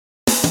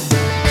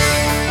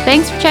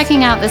Thanks for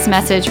checking out this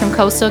message from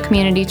Coastal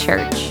Community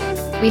Church.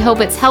 We hope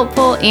it's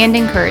helpful and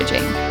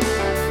encouraging.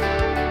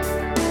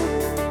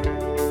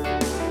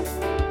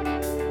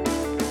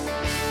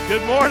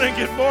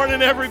 Good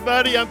morning,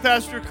 everybody. I'm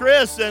Pastor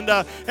Chris, and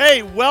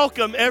hey,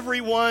 welcome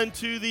everyone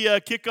to the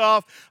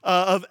kickoff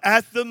of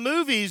At the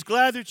Movies.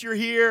 Glad that you're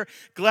here.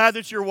 Glad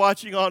that you're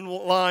watching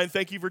online.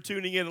 Thank you for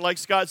tuning in. And like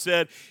Scott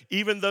said,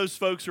 even those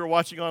folks who are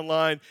watching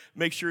online,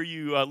 make sure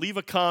you leave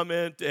a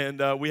comment,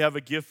 and we have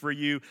a gift for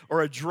you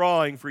or a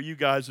drawing for you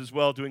guys as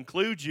well to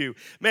include you.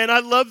 Man, I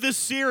love this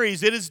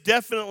series. It has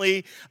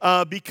definitely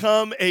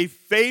become a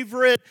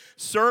favorite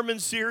sermon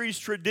series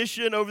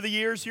tradition over the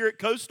years here at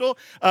Coastal.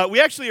 We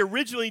actually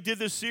originally did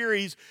this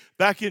series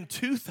back in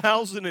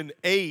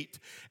 2008,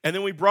 and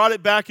then we brought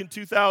it back in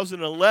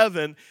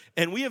 2011,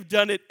 and we have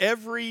done it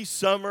every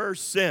summer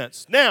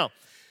since. Now,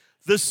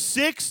 the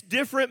 6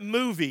 different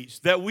movies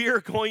that we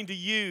are going to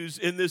use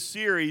in this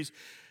series,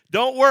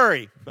 don't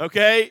worry,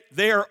 okay?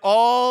 They are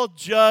all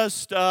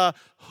just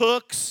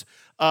hooks,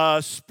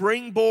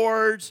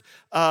 springboards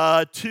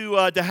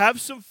to have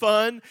some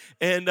fun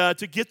and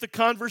to get the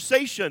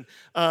conversation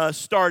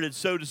started,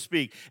 so to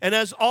speak. And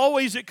as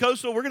always at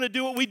Coastal, we're going to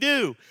do what we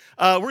do.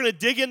 We're going to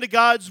dig into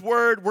God's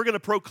Word. We're going to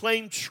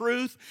proclaim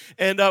truth,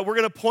 and we're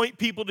going to point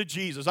people to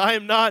Jesus. I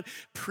am not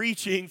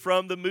preaching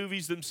from the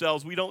movies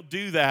themselves. We don't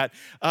do that.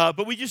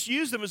 But we just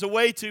use them as a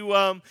way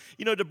to,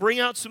 to bring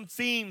out some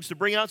themes, to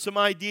bring out some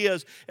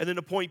ideas, and then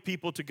to point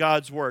people to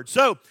God's Word.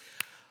 So,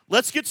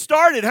 let's get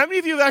started. How many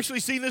of you have actually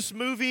seen this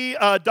movie,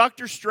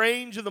 Doctor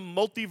Strange and the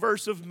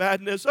Multiverse of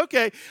Madness?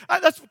 Okay,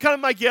 that's kind of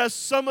my guess.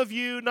 Some of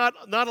you, not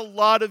a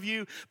lot of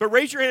you, but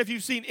raise your hand if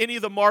you've seen any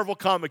of the Marvel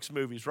Comics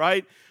movies,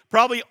 right?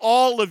 Probably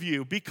all of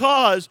you,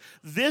 because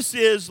this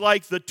is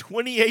like the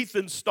 28th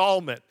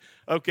installment,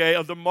 okay,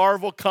 of the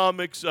Marvel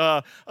Comics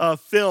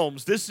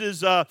films. This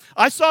is,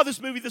 I saw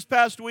this movie this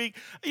past week.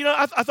 You know,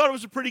 I thought it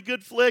was a pretty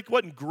good flick. It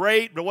wasn't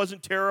great, but it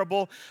wasn't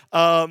terrible.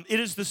 It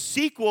is the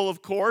sequel,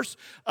 of course,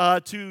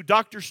 to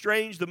Doctor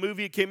Strange, the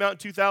movie. It came out in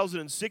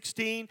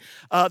 2016.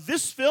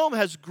 This film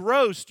has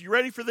grossed, you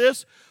ready for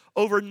this?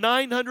 Over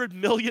 $900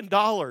 million.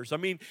 I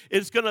mean,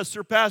 it's going to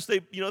surpass, they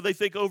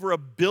think over $1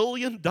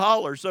 billion.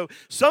 So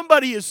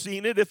somebody has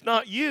seen it, if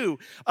not you.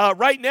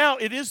 Right now,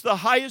 it is the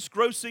highest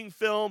grossing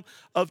film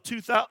of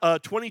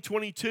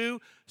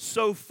 2022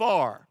 so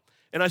far.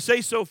 And I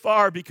say so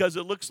far because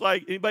it looks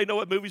like, anybody know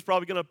what movie's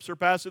probably going to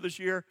surpass it this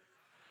year?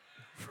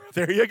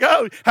 There you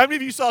go. How many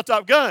of you saw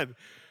Top Gun?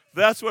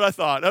 That's what I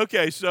thought.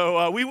 Okay,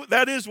 so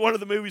that is one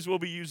of the movies we'll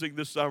be using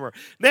this summer.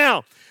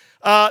 Now,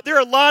 there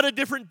are a lot of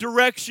different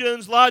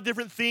directions, a lot of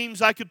different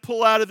themes I could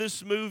pull out of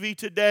this movie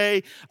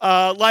today.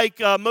 Like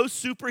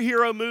most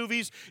superhero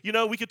movies,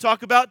 we could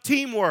talk about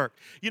teamwork.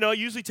 It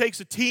usually takes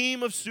a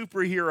team of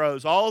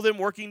superheroes, all of them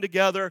working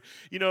together,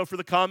 for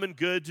the common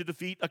good to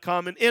defeat a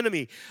common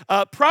enemy.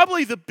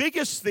 Probably the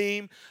biggest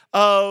theme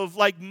of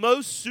like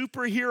most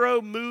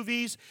superhero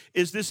movies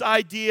is this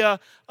idea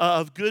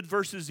of good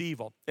versus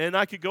evil. And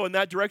I could go in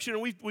that direction,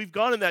 and we've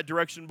gone in that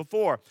direction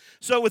before.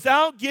 So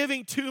without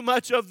giving too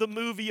much of the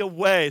movie away,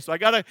 so I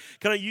got to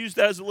kind of use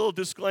that as a little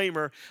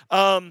disclaimer.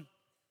 In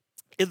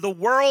the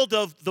world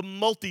of the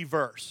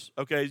multiverse,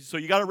 okay, so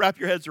you got to wrap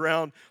your heads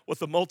around what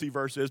the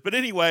multiverse is. But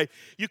anyway,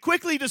 you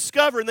quickly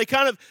discover, and they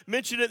kind of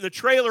mentioned it in the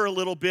trailer a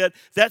little bit,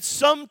 that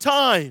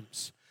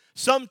sometimes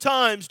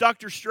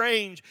Doctor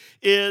Strange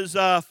is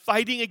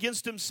fighting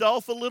against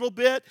himself a little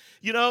bit,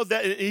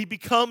 that he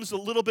becomes a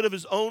little bit of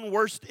his own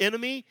worst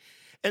enemy.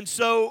 And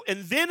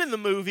then in the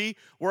movie,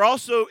 we're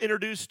also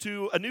introduced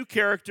to a new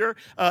character,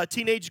 a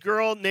teenage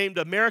girl named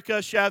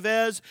America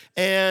Chavez,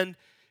 and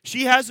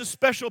she has a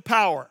special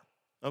power.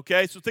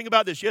 Okay, so think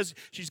about this.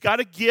 She's got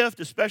a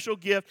gift, a special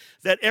gift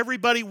that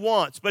everybody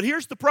wants. But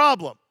here's the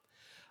problem.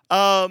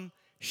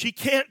 She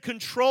can't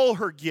control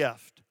her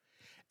gift.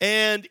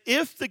 And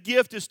if the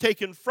gift is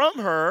taken from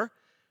her,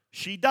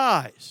 she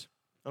dies.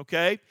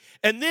 Okay?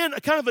 And then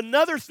kind of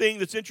another thing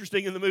that's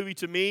interesting in the movie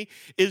to me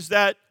is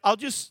that I'll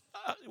just,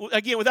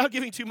 again, without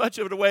giving too much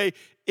of it away,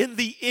 in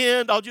the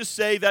end, I'll just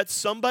say that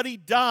somebody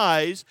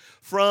dies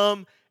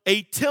from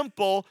a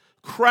temple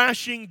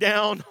crashing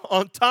down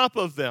on top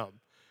of them.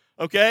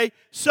 Okay?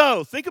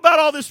 So think about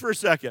all this for a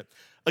second.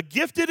 A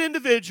gifted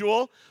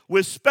individual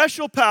with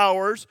special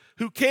powers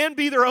who can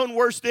be their own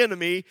worst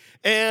enemy,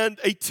 and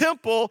a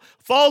temple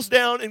falls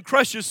down and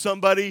crushes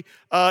somebody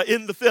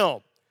in the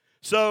film.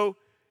 So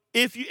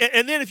if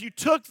you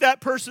took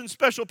that person's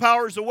special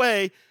powers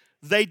away,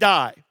 they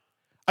die.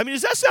 I mean,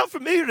 does that sound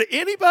familiar to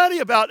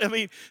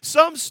anybody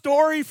some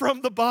story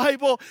from the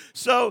Bible?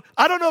 So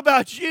I don't know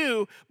about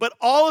you, but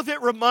all of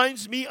it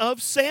reminds me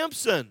of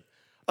Samson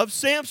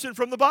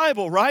from the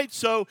Bible, right?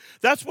 So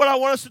that's what I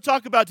want us to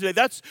talk about today.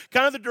 That's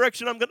kind of the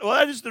direction I'm going. Well,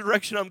 that is the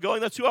direction I'm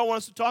going. That's who I want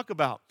us to talk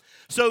about.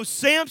 So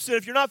Samson,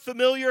 if you're not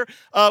familiar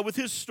with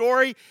his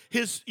story,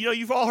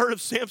 you've all heard of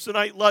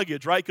Samsonite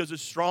luggage, right? Because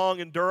it's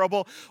strong and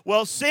durable.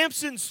 Well,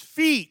 Samson's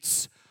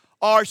feats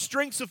are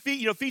strengths of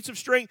feet, feats of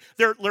strength.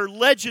 They're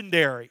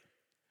legendary,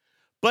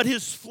 but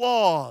his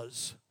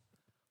flaws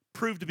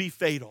proved to be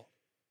fatal.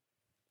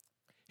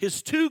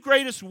 His two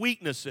greatest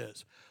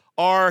weaknesses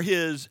are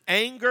his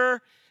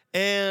anger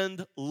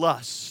and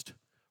lust,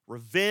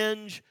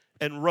 revenge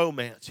and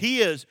romance. He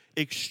is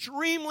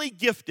extremely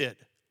gifted,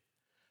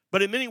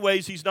 but in many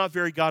ways, he's not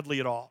very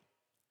godly at all.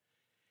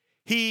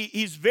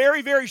 He's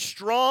very, very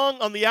strong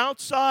on the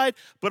outside,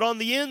 but on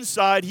the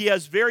inside, he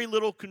has very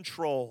little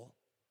control.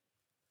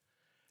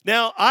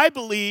 Now, I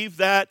believe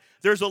that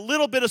there's a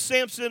little bit of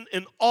Samson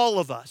in all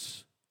of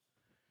us,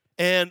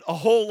 and a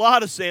whole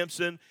lot of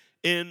Samson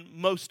in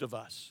most of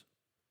us.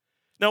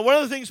 Now, one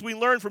of the things we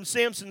learn from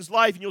Samson's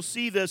life, and you'll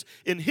see this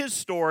in his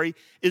story,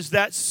 is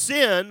that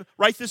sin,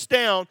 write this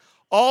down,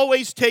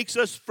 always takes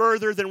us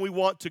further than we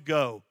want to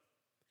go.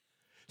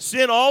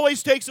 Sin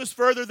always takes us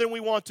further than we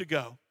want to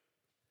go.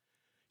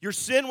 Your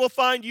sin will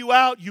find you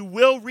out. You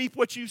will reap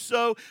what you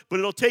sow, but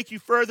it'll take you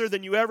further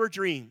than you ever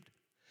dreamed.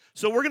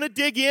 So we're going to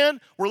dig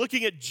in. We're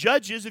looking at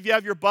Judges, if you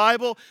have your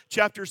Bible,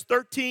 chapters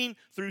 13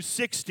 through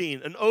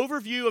 16, an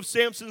overview of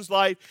Samson's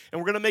life,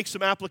 and we're going to make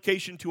some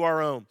application to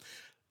our own.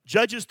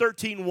 Judges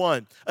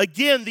 13:1.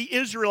 Again, the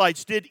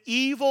Israelites did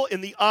evil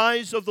in the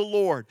eyes of the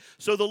Lord.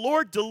 So the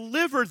Lord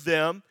delivered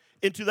them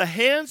into the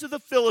hands of the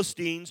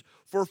Philistines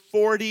for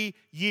 40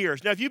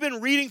 years. Now, if you've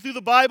been reading through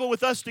the Bible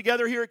with us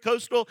together here at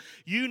Coastal,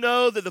 you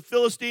know that the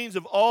Philistines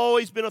have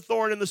always been a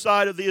thorn in the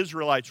side of the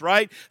Israelites,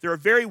 right? They're a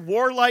very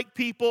warlike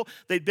people.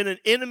 They've been an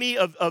enemy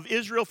of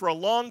Israel for a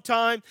long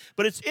time.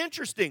 But it's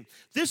interesting.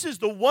 This is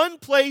the one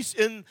place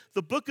in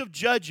the book of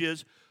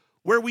Judges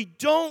where we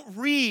don't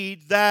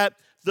read that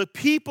the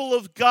people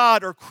of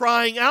God are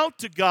crying out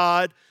to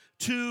God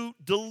to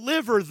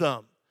deliver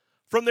them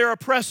from their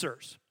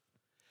oppressors.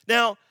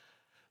 Now,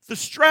 the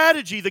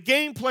strategy, the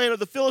game plan of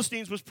the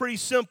Philistines was pretty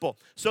simple.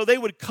 So they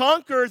would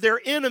conquer their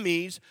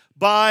enemies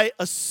by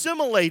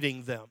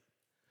assimilating them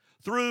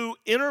through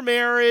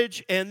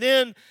intermarriage, and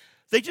then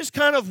they just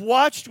kind of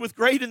watched with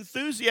great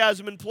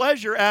enthusiasm and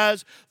pleasure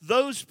as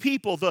those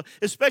people,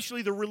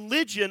 especially the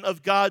religion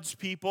of God's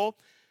people,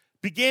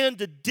 began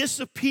to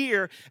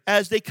disappear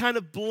as they kind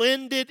of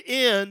blended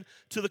in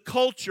to the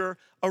culture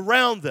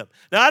around them.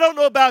 Now, I don't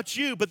know about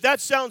you, but that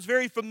sounds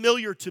very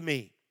familiar to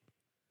me.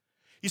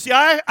 You see,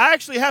 I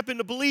actually happen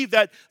to believe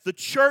that the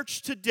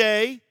church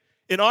today,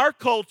 in our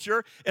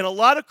culture, and a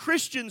lot of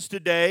Christians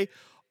today,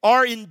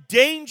 are in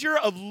danger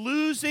of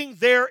losing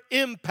their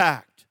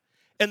impact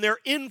and their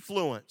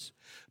influence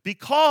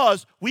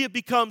because we have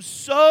become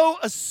so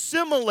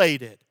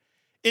assimilated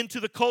into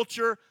the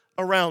culture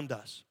around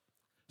us.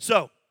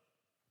 So,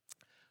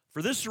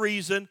 for this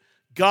reason,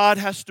 God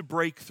has to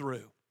break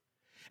through.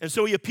 And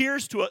so he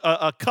appears to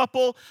a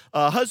couple,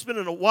 a husband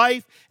and a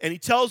wife, and he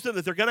tells them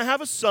that they're going to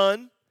have a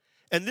son,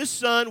 and this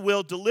son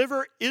will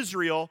deliver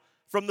Israel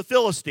from the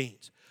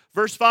Philistines.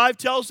 Verse 5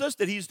 tells us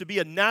that he's to be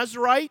a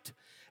Nazirite.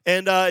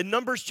 And in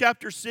Numbers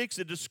chapter 6,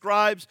 it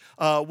describes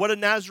what a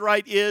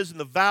Nazirite is and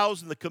the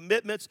vows and the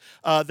commitments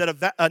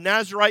that a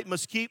Nazirite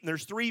must keep. And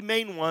there's three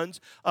main ones.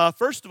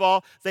 First of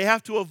all, they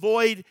have to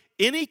avoid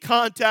any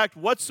contact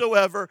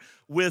whatsoever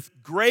with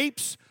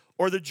grapes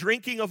or the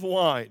drinking of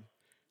wine.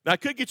 Now, I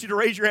could get you to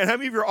raise your hand. How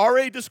many of you are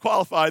already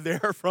disqualified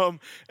there from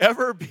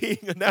ever being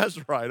a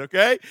Nazirite,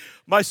 okay?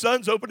 My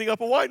son's opening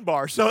up a wine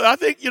bar. So I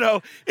think,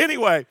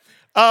 anyway.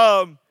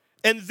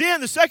 And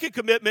then the second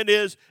commitment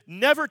is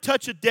never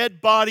touch a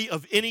dead body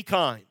of any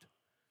kind.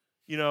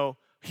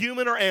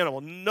 Human or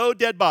animal, no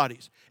dead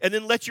bodies. And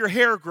then let your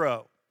hair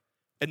grow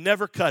and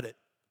never cut it.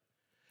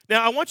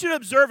 Now, I want you to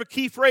observe a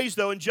key phrase,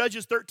 though, in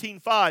Judges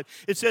 13:5.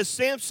 It says,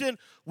 Samson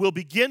will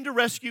begin to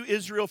rescue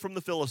Israel from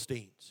the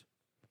Philistines.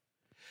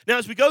 Now,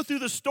 as we go through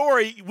the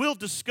story, we'll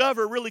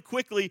discover really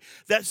quickly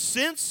that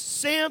since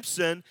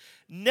Samson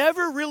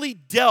never really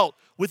dealt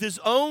with his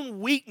own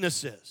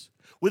weaknesses,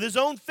 with his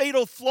own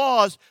fatal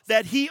flaws,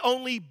 that he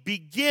only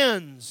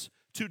begins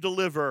to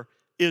deliver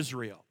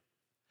Israel.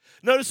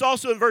 Notice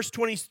also in verse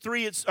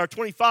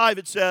 25,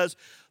 it says,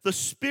 the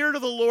Spirit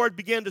of the Lord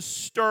began to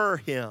stir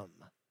him.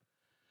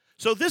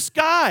 So this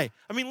guy,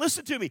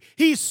 listen to me.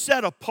 He's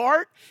set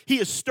apart.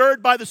 He is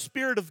stirred by the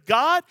Spirit of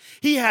God.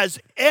 He has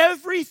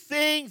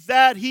everything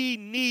that he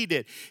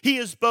needed. He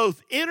is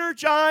both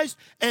energized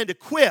and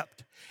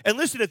equipped. And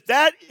listen,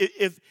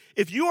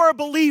 if you are a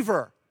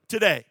believer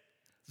today,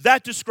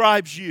 that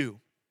describes you.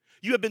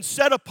 You have been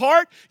set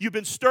apart. You've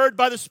been stirred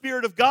by the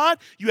Spirit of God.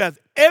 You have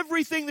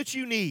everything that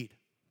you need.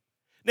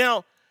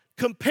 Now,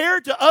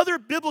 compared to other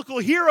biblical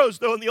heroes,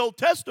 though, in the Old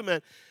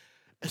Testament,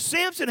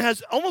 Samson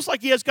has almost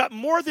like he has got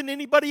more than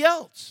anybody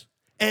else.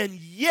 And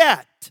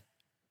yet,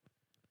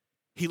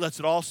 he lets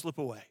it all slip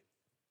away.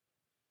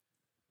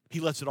 He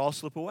lets it all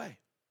slip away.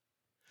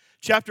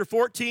 Chapter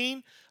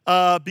 14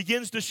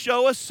 begins to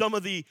show us some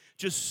of the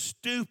just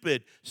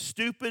stupid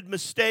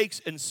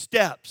mistakes and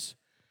steps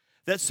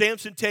that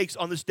Samson takes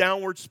on this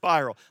downward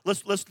spiral.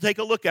 Let's take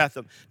a look at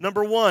them.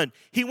 Number one,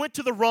 he went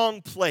to the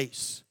wrong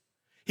place.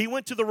 He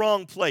went to the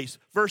wrong place.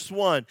 Verse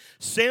 1,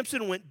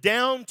 Samson went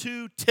down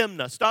to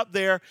Timnah. Stop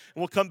there, and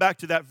we'll come back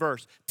to that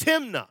verse.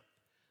 Timnah,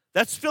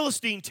 that's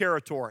Philistine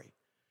territory.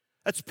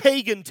 That's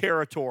pagan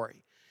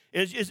territory.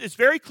 And it's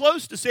very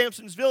close to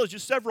Samson's village,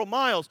 just several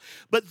miles.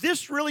 But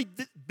this really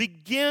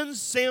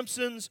begins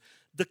Samson's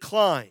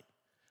decline,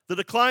 the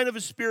decline of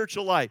his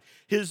spiritual life.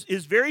 His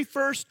very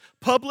first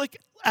public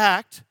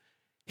act,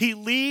 he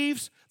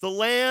leaves the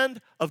land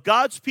of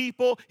God's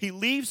people. He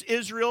leaves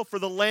Israel for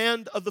the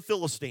land of the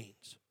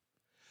Philistines.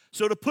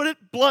 So to put it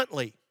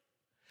bluntly,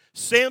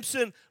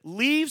 Samson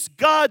leaves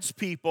God's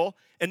people,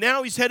 and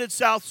now he's headed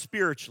south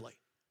spiritually.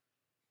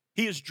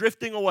 He is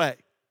drifting away.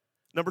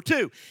 Number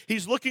two,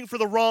 he's looking for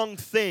the wrong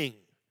thing.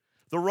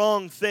 The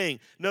wrong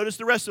thing. Notice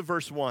the rest of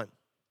verse 1.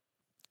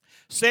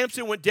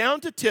 Samson went down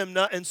to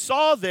Timnah and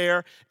saw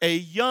there a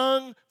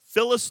young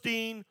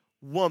Philistine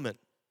woman.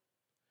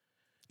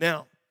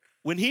 Now,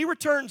 when he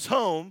returns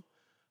home,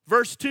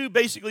 verse 2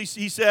 basically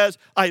he says,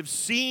 I have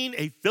seen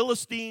a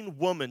Philistine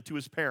woman to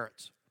his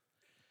parents.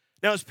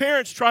 Now, his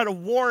parents try to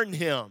warn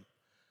him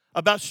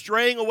about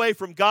straying away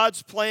from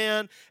God's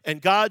plan and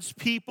God's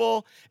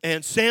people.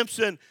 And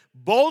Samson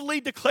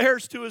boldly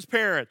declares to his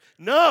parents,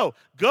 no,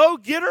 go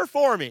get her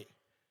for me.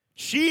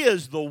 She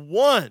is the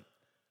one.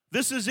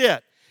 This is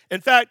it.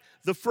 In fact,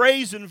 the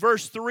phrase in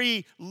verse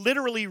 3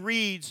 literally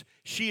reads,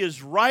 she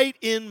is right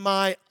in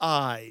my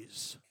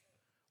eyes.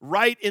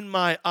 Right in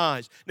my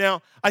eyes.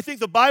 Now, I think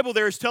the Bible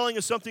there is telling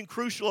us something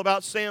crucial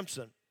about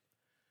Samson.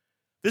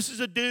 This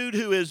is a dude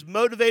who is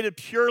motivated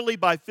purely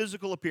by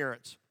physical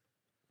appearance.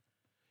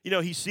 You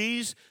know, he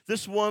sees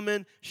this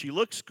woman, she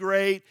looks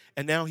great,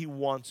 and now he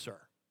wants her.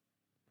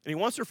 And he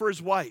wants her for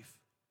his wife.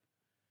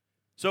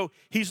 So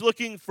he's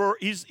looking in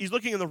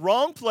the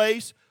wrong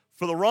place,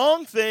 for the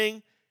wrong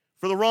thing,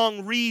 for the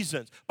wrong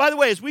reasons. By the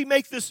way, as we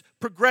make this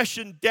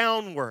progression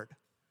downward,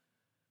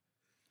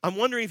 I'm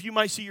wondering if you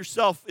might see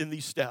yourself in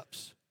these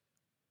steps,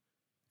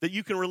 that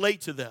you can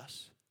relate to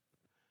this.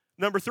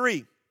 Number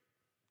 3,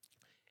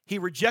 he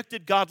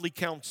rejected godly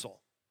counsel.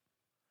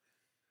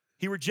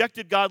 He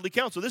rejected godly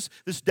counsel.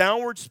 This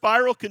downward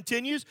spiral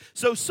continues.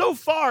 So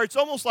far, it's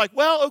almost like,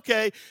 well,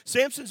 okay,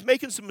 Samson's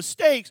making some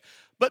mistakes,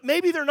 but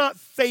maybe they're not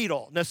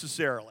fatal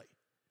necessarily.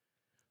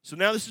 So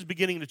now this is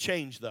beginning to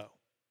change, though.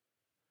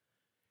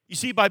 You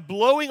see, by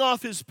blowing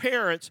off his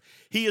parents,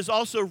 he is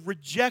also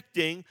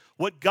rejecting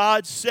what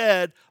God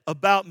said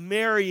about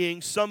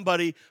marrying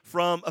somebody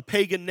from a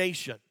pagan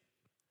nation.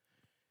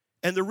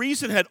 And the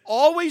reason had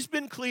always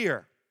been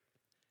clear.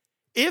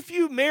 If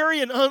you marry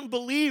an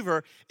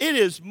unbeliever, it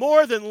is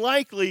more than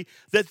likely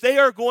that they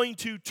are going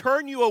to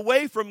turn you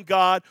away from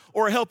God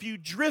or help you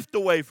drift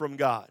away from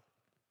God.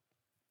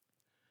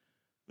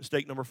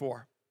 Mistake number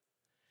 4.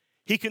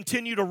 He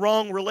continued a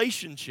wrong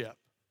relationship.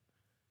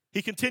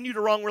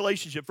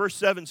 Verse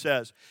 7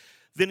 says,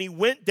 then he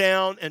went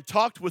down and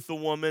talked with the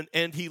woman,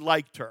 and he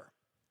liked her.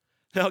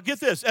 Now get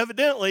this,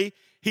 evidently,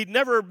 he'd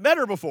never met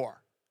her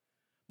before.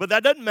 But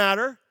that doesn't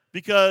matter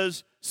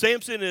because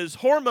Samson is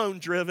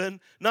hormone-driven,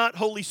 not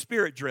Holy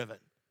Spirit-driven.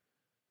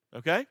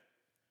 Okay?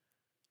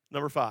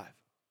 Number 5.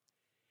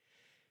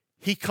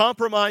 He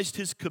compromised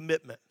his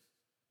commitment.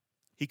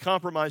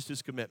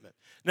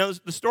 Now,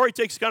 the story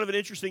takes kind of an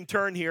interesting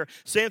turn here.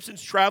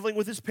 Samson's traveling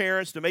with his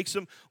parents to make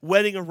some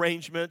wedding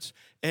arrangements,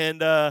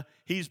 and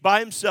he's by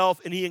himself,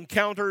 and he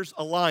encounters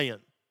a lion.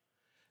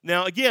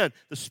 Now, again,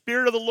 the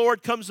Spirit of the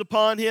Lord comes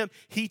upon him.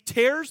 He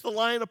tears the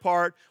lion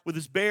apart with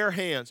his bare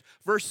hands.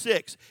 Verse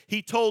 6,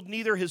 he told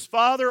neither his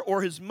father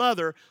or his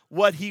mother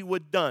what he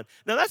would done.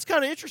 Now, that's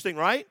kind of interesting,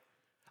 right?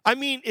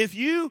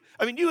 You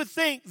would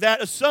think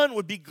that a son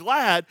would be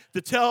glad to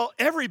tell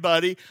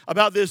everybody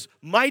about this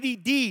mighty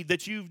deed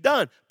that you've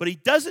done. But he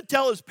doesn't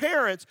tell his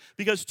parents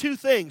because 2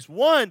 things.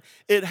 1,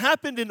 it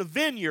happened in a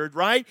vineyard,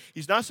 right?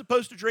 He's not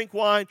supposed to drink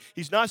wine.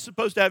 He's not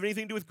supposed to have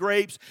anything to do with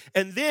grapes.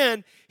 And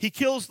then he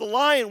kills the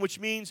lion, which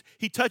means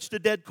he touched a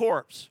dead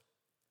corpse.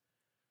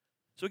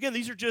 So again,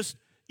 these are just,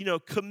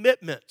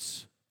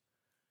 commitments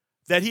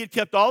that he had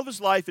kept all of his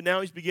life, and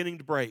now he's beginning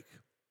to break.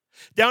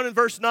 Down in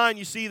verse 9,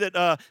 you see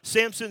that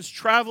Samson's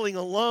traveling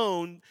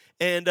alone,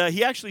 and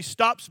he actually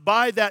stops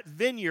by that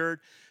vineyard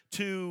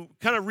to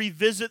kind of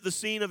revisit the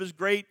scene of his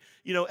great,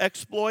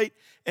 exploit.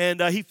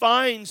 And he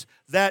finds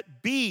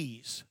that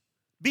bees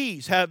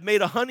have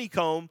made a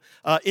honeycomb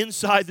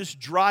inside this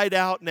dried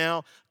out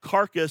now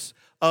carcass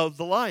of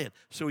the lion.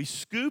 So he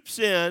scoops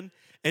in,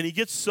 and he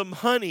gets some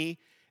honey,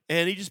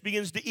 and he just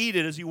begins to eat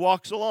it as he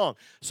walks along.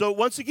 So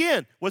once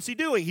again, what's he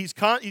doing? He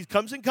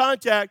comes in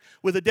contact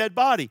with a dead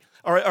body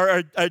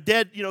or a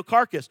dead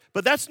carcass.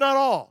 But that's not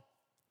all.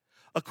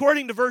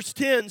 According to verse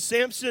 10,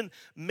 Samson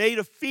made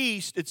a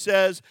feast, it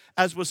says,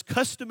 as was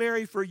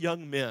customary for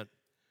young men.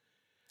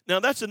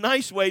 Now that's a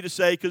nice way to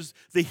say, because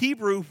the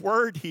Hebrew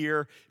word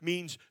here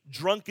means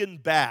drunken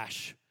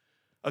bash.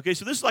 Okay,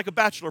 so this is like a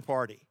bachelor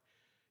party.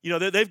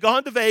 They've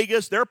gone to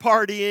Vegas, they're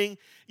partying,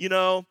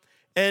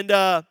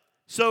 and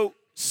so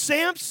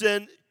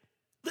Samson,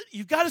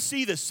 you've got to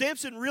see this.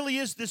 Samson really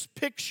is this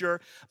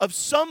picture of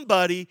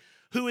somebody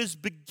who is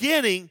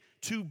beginning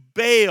to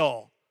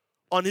bail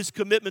on his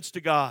commitments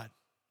to God.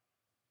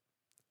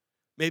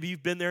 Maybe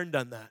you've been there and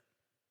done that.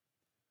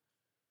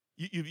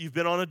 You've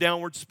been on a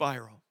downward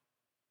spiral.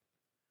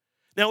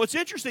 Now, what's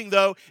interesting,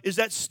 though, is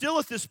that still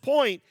at this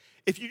point,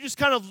 if you just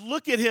kind of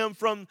look at him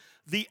from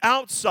the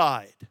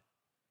outside,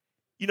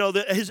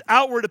 his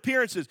outward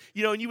appearances,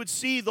 and you would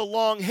see the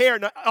long hair.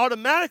 Now,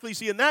 automatically,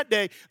 see, in that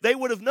day, they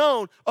would have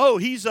known, oh,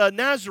 he's a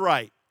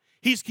Nazirite.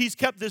 He's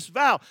kept this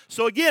vow.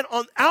 So again,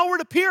 on outward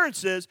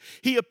appearances,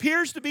 he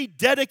appears to be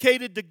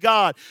dedicated to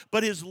God,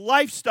 but his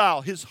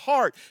lifestyle, his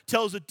heart,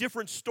 tells a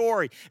different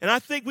story. And I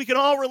think we can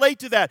all relate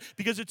to that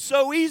because it's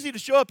so easy to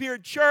show up here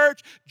in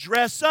church,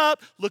 dress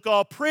up, look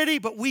all pretty,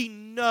 but we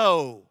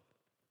know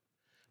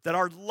that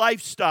our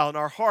lifestyle and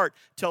our heart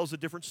tells a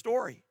different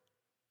story.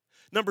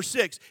 Number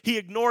 6, he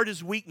ignored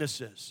his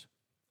weaknesses.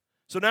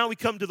 So now we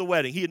come to the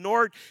wedding. He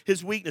ignored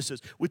his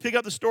weaknesses. We pick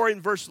up the story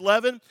in verse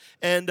 11,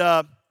 and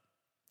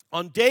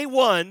on day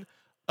 1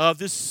 of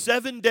this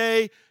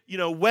 7-day,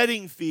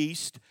 wedding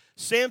feast,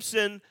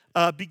 Samson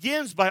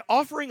begins by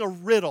offering a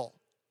riddle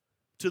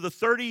to the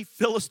 30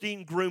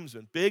 Philistine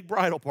groomsmen. Big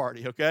bridal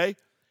party, okay?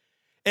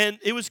 And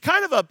it was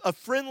kind of a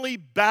friendly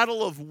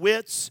battle of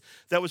wits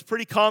that was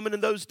pretty common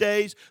in those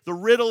days. The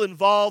riddle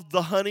involved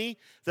the honey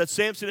that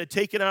Samson had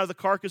taken out of the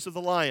carcass of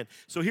the lion.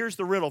 So here's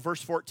the riddle,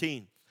 verse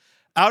 14.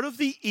 Out of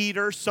the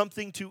eater,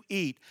 something to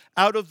eat.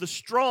 Out of the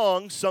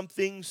strong,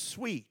 something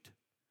sweet.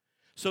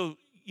 So,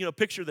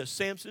 picture this.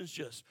 Samson's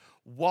just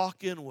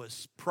walking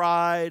with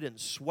pride and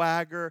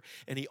swagger,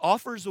 and he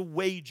offers a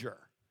wager,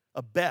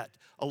 a bet,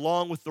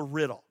 along with the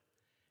riddle.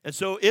 And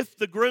so if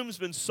the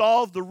groomsmen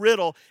solve the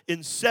riddle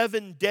in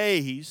 7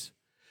 days,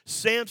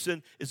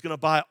 Samson is going to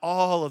buy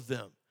all of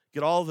them,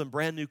 get all of them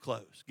brand new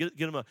clothes, get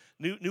them a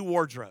new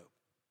wardrobe,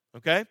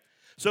 okay?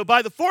 So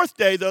by the 4th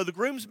day, though, the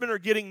groomsmen are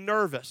getting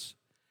nervous.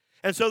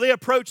 And so they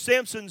approach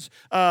Samson's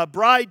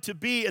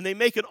bride-to-be, and they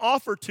make an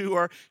offer to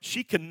her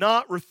she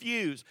cannot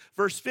refuse.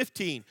 Verse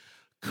 15,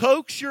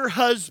 coax your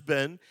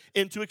husband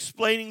into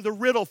explaining the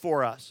riddle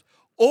for us,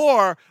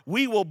 or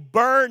we will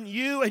burn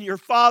you and your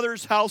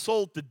father's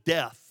household to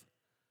death.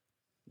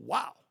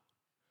 Wow.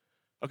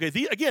 Okay,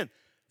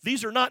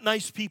 these are not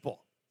nice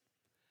people.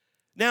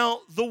 Now,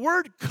 the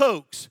word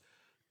coax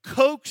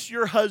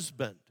your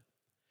husband.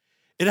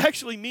 It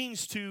actually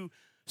means to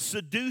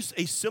seduce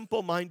a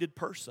simple-minded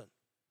person.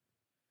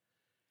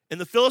 And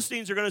the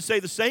Philistines are going to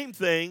say the same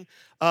thing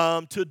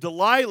to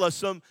Delilah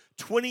some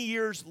 20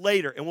 years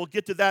later, and we'll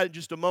get to that in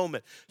just a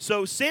moment.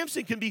 So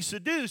Samson can be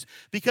seduced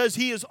because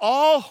he is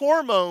all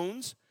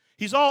hormones,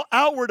 he's all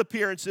outward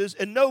appearances,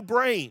 and no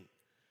brain.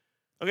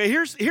 Okay,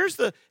 here's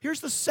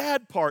the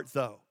sad part,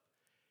 though.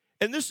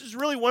 And this is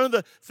really one of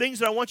the things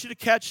that I want you to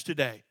catch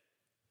today.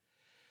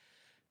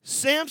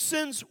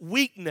 Samson's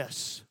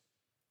weakness,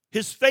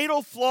 his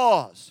fatal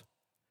flaws,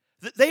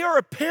 they are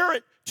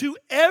apparent to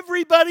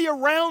everybody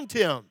around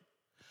him,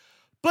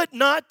 but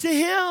not to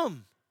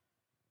him.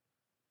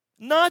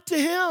 Not to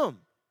him.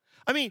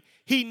 I mean,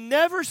 he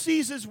never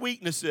sees his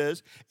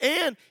weaknesses,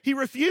 and he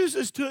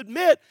refuses to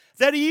admit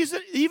that he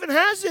even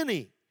has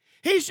any.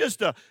 He's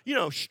just a,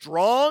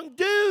 strong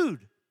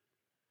dude.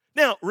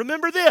 Now,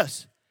 remember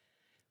this,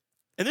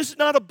 and this is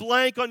not a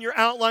blank on your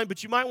outline,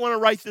 but you might want to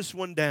write this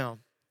one down.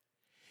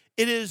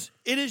 It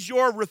is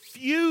your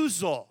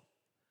refusal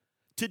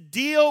to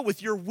deal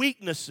with your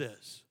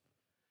weaknesses,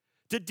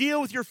 to deal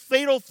with your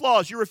fatal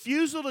flaws, your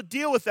refusal to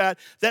deal with that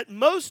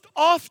most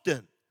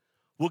often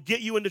will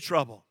get you into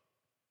trouble.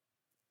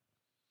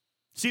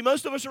 See,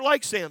 most of us are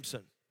like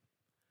Samson.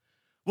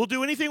 We'll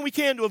do anything we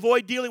can to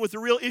avoid dealing with the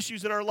real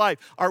issues in our life,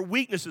 our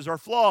weaknesses, our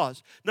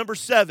flaws. Number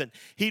 7,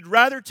 he'd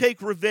rather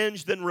take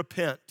revenge than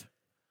repent.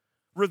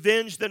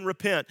 Revenge than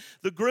repent.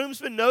 The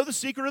groomsmen know the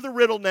secret of the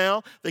riddle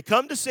now. They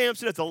come to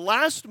Samson at the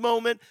last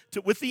moment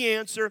with the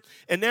answer.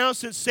 And now,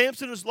 since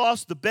Samson has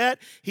lost the bet,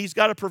 he's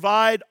got to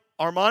provide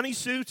Armani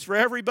suits for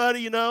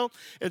everybody,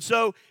 And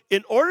so,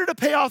 in order to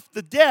pay off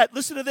the debt,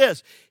 listen to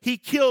this, he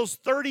kills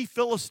 30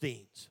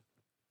 Philistines.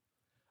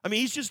 I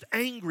mean, he's just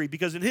angry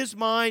because in his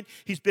mind,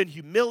 he's been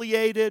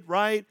humiliated,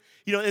 right?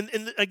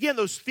 And again,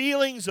 those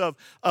feelings of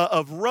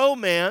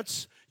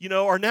romance,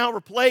 are now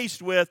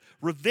replaced with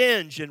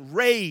revenge and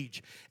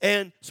rage.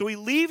 And so he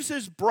leaves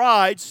his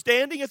bride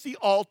standing at the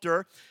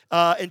altar.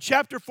 And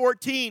chapter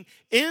 14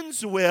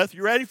 ends with,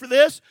 you ready for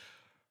this?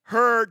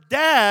 Her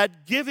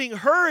dad giving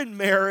her in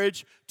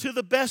marriage to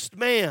the best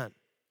man.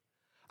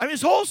 I mean,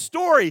 his whole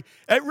story,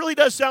 it really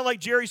does sound like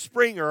Jerry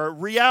Springer or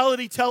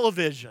reality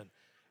television.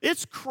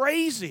 It's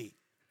crazy.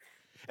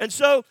 And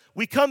so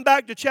we come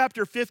back to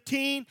chapter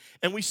 15,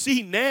 and we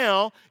see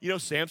now,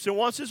 Samson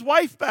wants his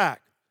wife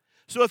back.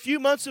 So a few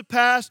months have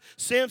passed.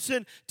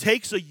 Samson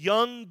takes a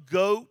young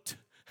goat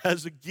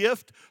as a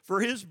gift for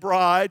his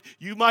bride.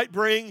 You might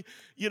bring,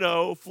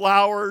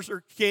 flowers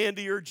or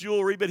candy or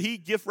jewelry, but he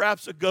gift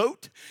wraps a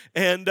goat.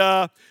 And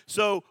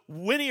so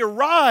when he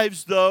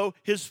arrives, though,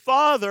 his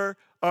father,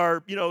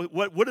 or,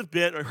 what would have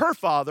been, or her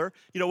father,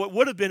 what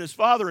would have been his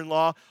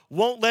father-in-law,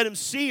 won't let him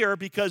see her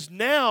because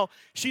now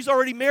she's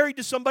already married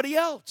to somebody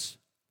else.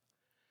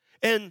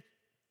 And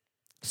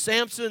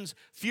Samson's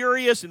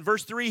furious. In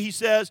verse 3, he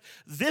says,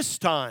 this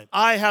time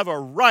I have a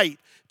right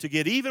to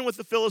get even with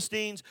the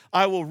Philistines.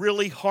 I will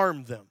really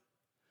harm them.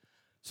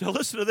 So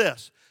listen to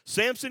this.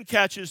 Samson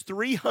catches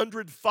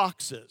 300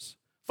 foxes.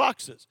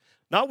 Foxes,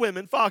 not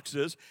women,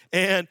 foxes.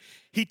 And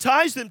he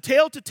ties them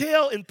tail to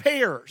tail in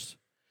pairs.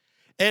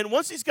 And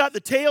once he's got the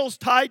tails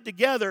tied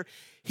together,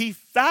 he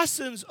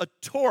fastens a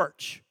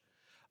torch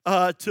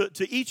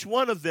to each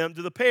one of them,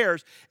 to the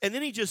pairs, and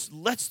then he just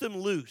lets them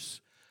loose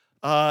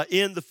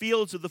in the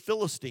fields of the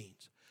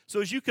Philistines. So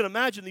as you can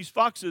imagine, these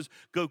foxes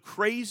go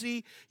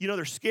crazy. You know,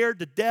 they're scared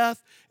to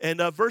death. And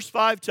verse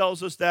 5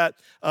 tells us that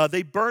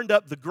they burned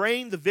up the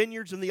grain, the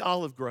vineyards, and the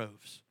olive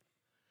groves.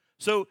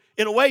 So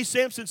in a way,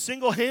 Samson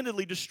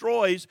single-handedly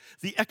destroys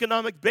the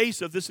economic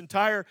base of this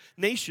entire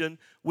nation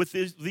with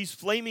these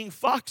flaming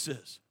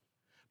foxes.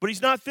 But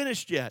he's not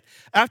finished yet.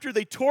 After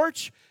they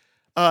torch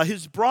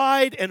his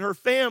bride and her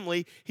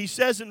family, he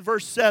says in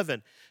verse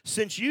 7,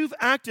 "Since you've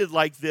acted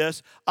like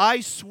this,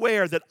 I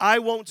swear that I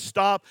won't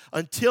stop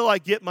until I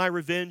get my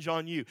revenge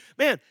on you."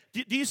 Man,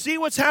 do you see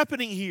what's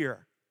happening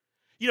here?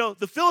 You know,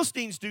 the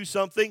Philistines do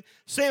something,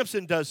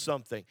 Samson does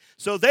something.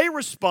 So they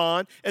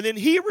respond, and then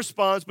he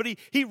responds, but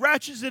he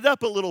ratchets it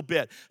up a little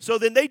bit. So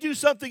then they do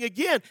something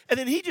again, and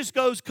then he just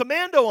goes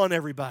commando on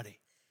everybody.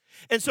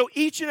 And so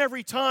each and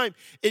every time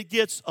it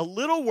gets a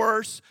little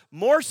worse,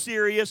 more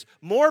serious,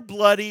 more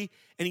bloody,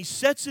 and he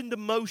sets into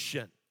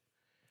motion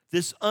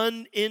this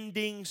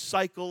unending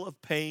cycle of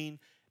pain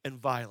and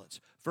violence.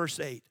 Verse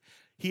 8.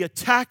 He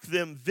attacked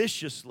them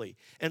viciously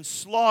and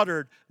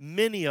slaughtered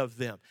many of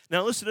them.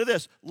 Now listen to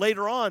this.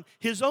 Later on,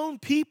 his own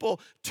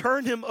people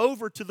turned him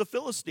over to the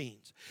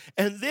Philistines.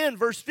 And then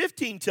verse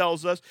 15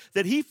 tells us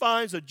that he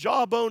finds a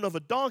jawbone of a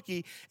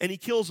donkey and he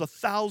kills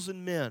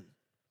 1,000 men.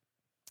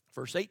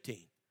 Verse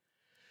 18.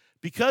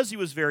 Because he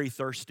was very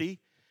thirsty,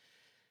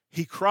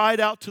 he cried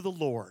out to the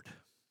Lord,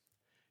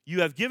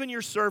 "You have given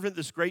your servant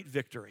this great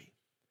victory.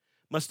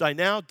 Must I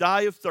now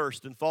die of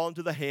thirst and fall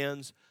into the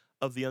hands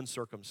of the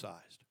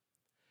uncircumcised?"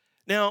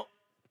 Now,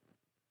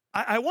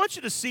 I want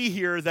you to see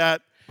here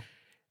that,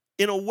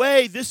 in a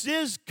way, this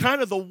is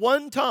kind of the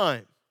one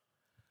time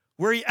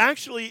where he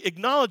actually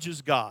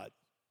acknowledges God.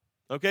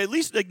 Okay, at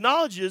least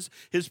acknowledges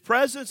his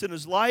presence in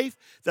his life,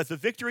 that the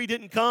victory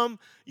didn't come,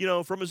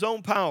 from his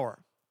own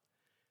power.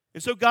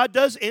 And so God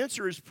does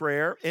answer his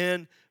prayer,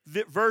 and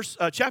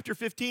chapter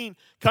 15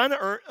 kind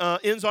of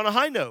ends on a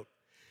high note.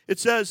 It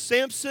says,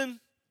 Samson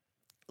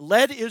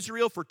led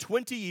Israel for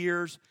 20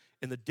 years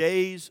in the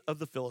days of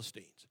the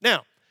Philistines.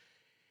 Now,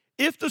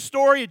 if the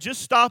story had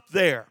just stopped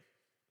there,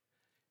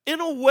 in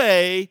a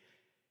way,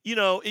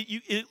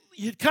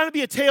 it'd kind of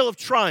be a tale of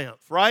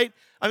triumph, right?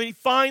 I mean,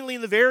 finally,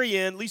 in the very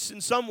end, at least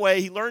in some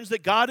way, he learns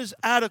that God is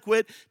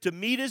adequate to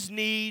meet his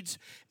needs.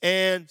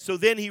 And so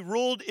then he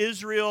ruled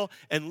Israel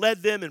and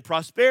led them in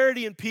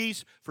prosperity and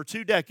peace for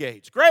 2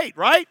 decades. Great,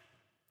 right?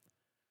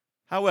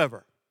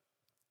 However,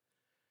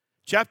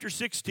 chapter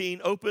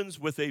 16 opens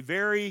with a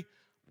very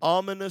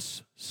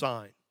ominous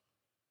sign.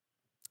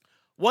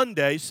 One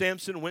day,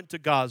 Samson went to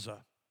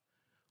Gaza,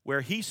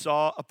 where he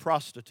saw a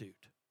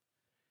prostitute.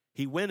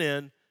 He went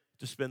in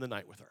to spend the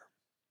night with her.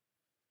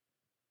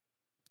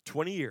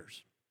 20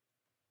 years.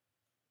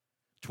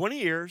 20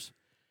 years,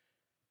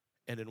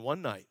 and in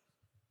one night,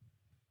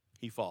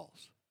 he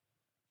falls.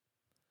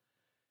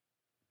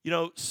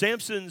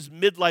 Samson's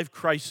midlife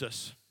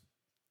crisis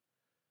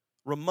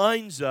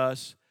reminds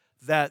us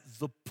that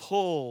the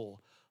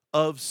pull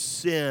of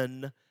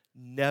sin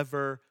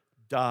never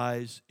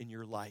dies in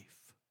your life.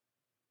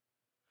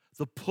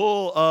 The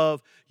pull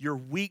of your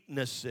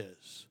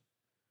weaknesses,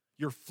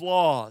 your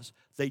flaws,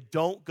 they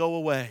don't go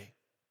away.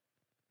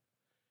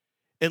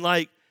 And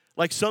like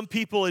some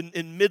people in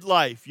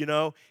midlife,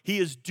 he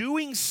is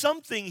doing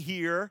something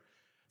here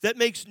that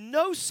makes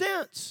no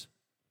sense.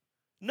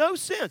 No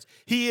sense.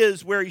 He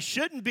is where he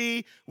shouldn't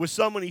be, with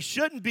someone he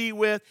shouldn't be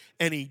with,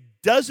 and he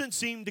doesn't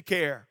seem to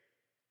care.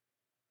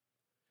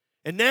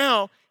 And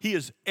now he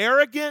is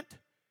arrogant,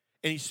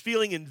 and he's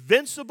feeling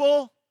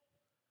invincible.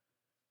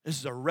 This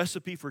is a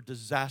recipe for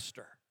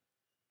disaster.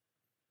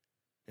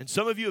 And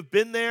some of you have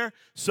been there.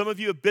 Some of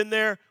you have been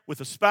there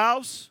with a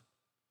spouse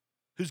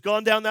who's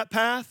gone down that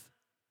path.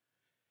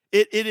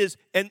 It is,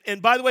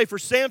 and by the way, for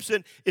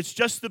Samson, it's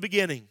just the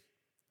beginning.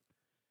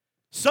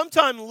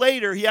 Sometime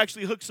later, he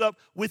actually hooks up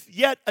with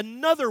yet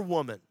another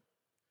woman.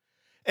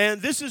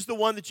 And this is the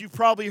one that you've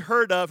probably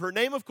heard of. Her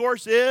name, of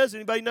course, is,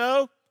 anybody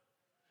know?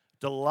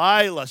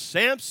 Delilah.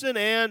 Samson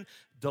and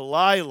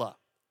Delilah.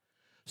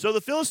 So the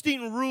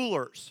Philistine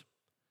rulers,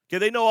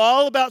 they know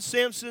all about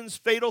Samson's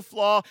fatal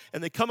flaw,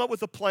 and they come up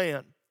with a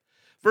plan.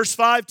 Verse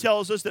 5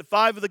 tells us that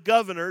 5 of the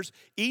governors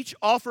each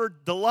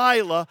offered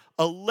Delilah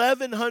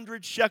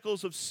 1,100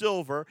 shekels of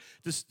silver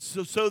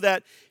so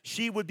that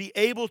she would be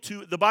able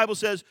to, the Bible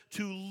says,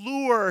 to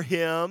lure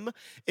him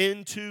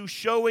into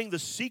showing the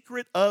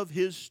secret of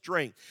his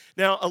strength.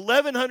 Now,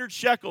 1,100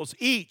 shekels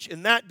each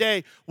in that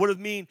day would have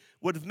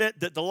meant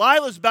that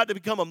Delilah is about to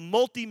become a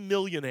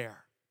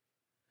multimillionaire.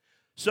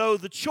 So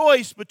the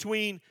choice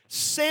between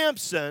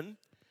Samson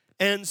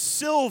and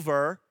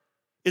silver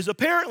is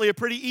apparently a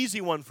pretty easy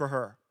one for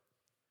her.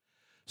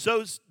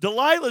 So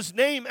Delilah's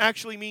name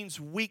actually means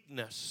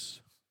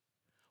weakness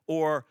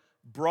or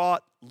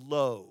brought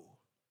low.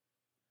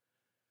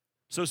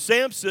 So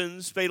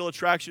Samson's fatal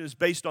attraction is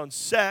based on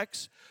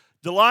sex.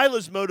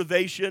 Delilah's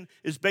motivation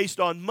is based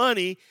on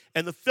money.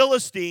 And the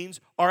Philistines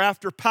are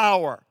after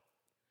power.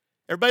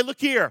 Everybody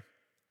look here.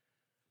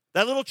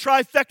 That little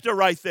trifecta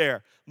right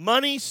there.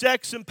 Money,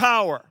 sex, and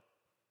power.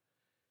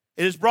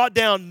 It has brought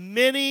down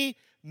many,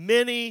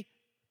 many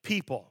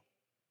people.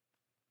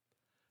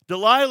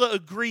 Delilah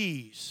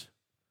agrees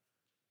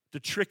to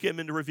trick him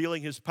into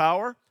revealing his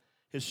power,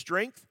 his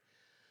strength.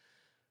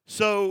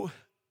 So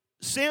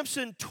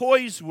Samson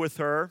toys with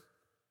her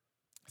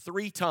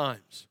 3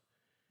 times.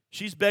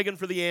 She's begging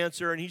for the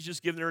answer, and he's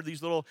just giving her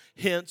these little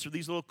hints or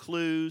these little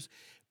clues.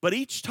 But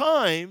each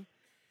time,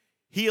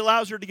 he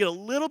allows her to get a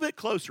little bit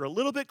closer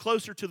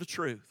to the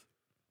truth.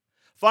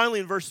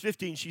 Finally, in verse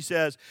 15, she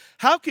says,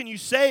 "How can you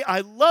say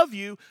I love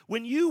you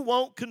when you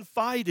won't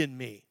confide in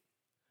me?"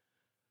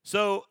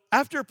 So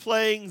after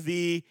playing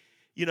the,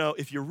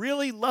 if you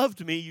really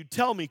loved me, you'd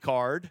tell me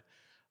card,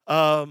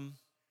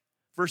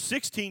 verse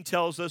 16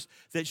 tells us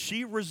that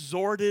she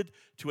resorted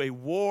to a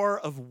war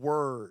of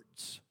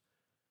words.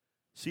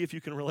 See if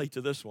you can relate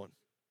to this one.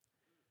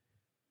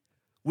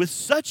 With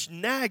such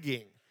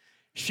nagging,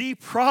 she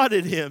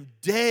prodded him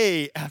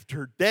day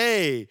after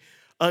day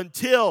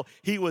until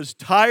he was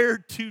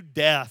tired to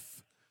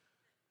death.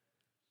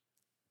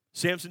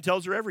 Samson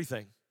tells her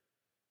everything.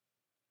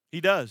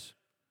 He does.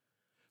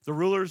 The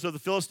rulers of the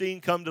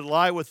Philistine come to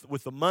lie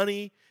with the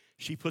money.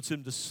 She puts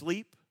him to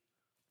sleep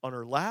on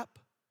her lap.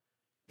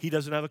 He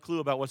doesn't have a clue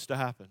about what's to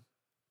happen.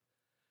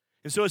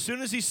 And so as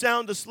soon as he's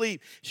sound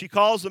asleep, she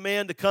calls a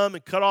man to come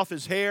and cut off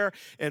his hair.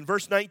 And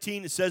verse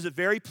 19, it says it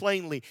very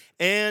plainly,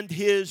 and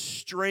his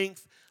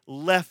strength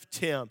left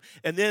him.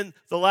 And then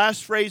the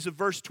last phrase of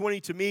verse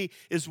 20 to me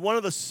is one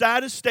of the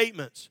saddest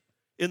statements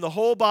in the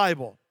whole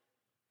Bible.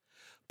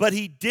 But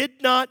he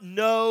did not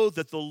know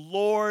that the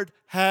Lord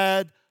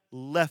had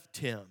left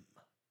him.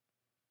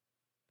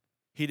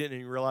 He didn't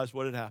even realize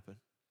what had happened.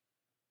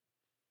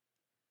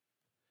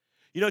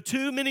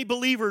 Too many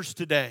believers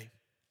today,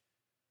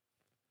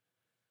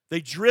 they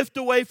drift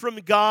away from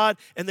God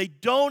and they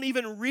don't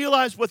even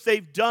realize what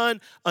they've done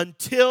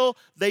until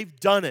they've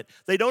done it.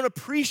 They don't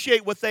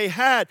appreciate what they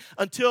had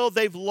until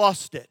they've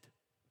lost it.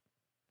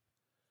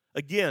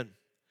 Again,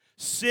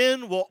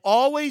 sin will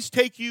always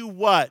take you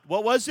what?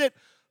 What was it?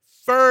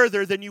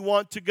 Further than you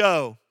want to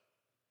go.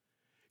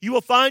 You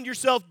will find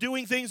yourself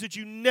doing things that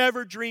you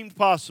never dreamed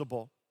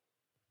possible.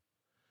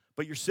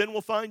 But your sin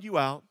will find you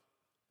out,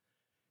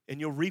 and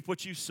you'll reap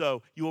what you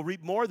sow. You will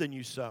reap more than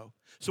you sow.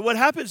 So what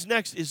happens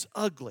next is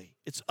ugly.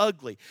 It's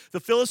ugly. The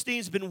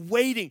Philistines have been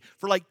waiting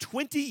for like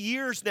 20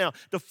 years now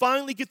to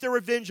finally get their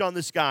revenge on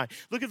this guy.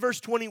 Look at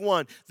verse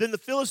 21. Then the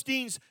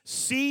Philistines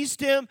seized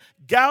him,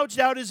 gouged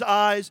out his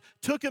eyes,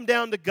 took him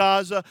down to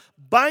Gaza,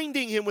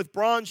 binding him with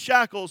bronze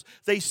shackles.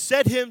 They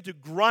set him to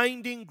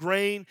grinding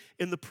grain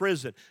in the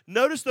prison.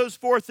 Notice those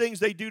 4 things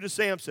they do to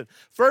Samson.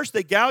 First,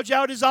 they gouge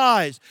out his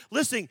eyes.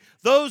 Listen,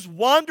 those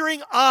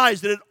wandering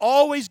eyes that had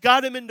always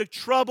got him into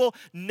trouble,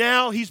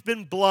 now he's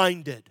been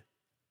blinded.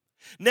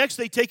 Next,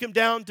 they take him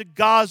down to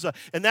Gaza,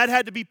 and that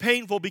had to be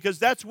painful because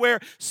that's where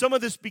some of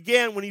this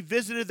began when he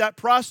visited that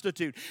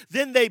prostitute.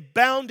 Then they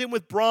bound him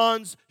with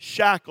bronze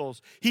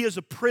shackles. He is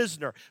a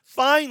prisoner.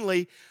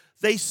 Finally,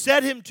 they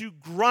set him to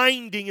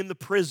grinding in the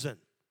prison,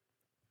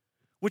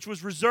 which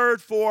was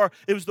reserved for,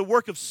 it was the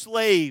work of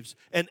slaves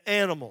and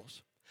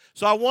animals.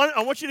 So I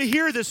want you to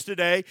hear this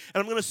today,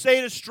 and I'm going to say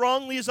it as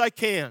strongly as I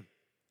can.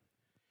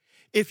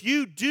 If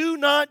you do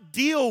not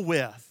deal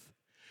with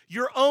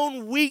your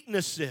own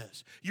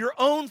weaknesses, your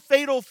own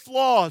fatal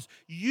flaws,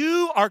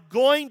 you are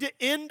going to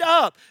end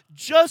up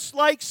just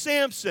like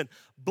Samson,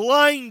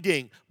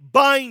 blinding,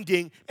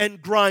 binding,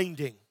 and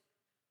grinding.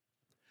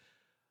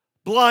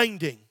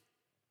 Blinding.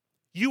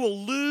 You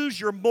will lose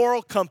your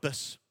moral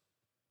compass.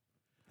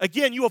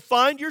 Again, you will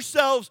find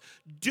yourselves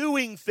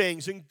doing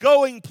things and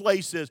going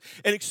places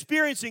and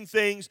experiencing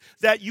things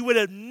that you would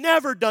have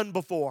never done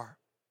before.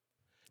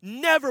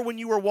 Never when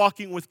you were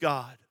walking with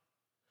God.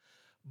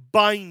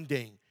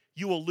 Binding.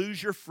 You will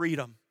lose your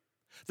freedom.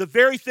 The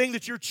very thing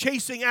that you're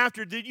chasing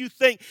after that you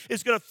think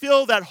is going to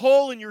fill that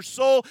hole in your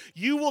soul,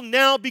 you will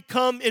now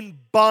become in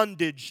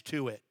bondage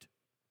to it.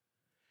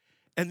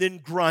 And then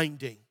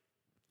grinding.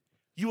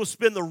 You will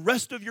spend the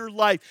rest of your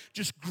life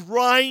just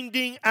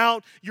grinding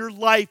out your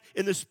life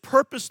in this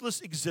purposeless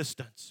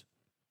existence.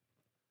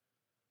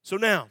 So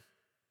now,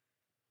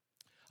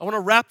 I want to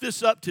wrap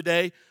this up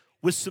today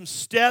with some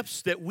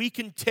steps that we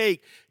can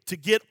take to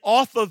get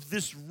off of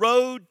this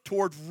road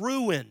toward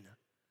ruin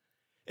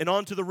and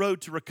onto the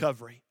road to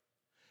recovery.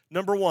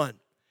 Number 1,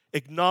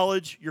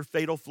 acknowledge your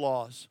fatal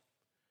flaws.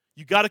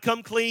 You got to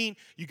come clean.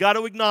 You got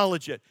to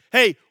acknowledge it.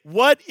 Hey,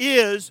 what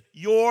is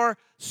your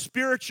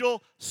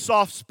spiritual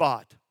soft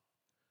spot?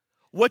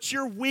 What's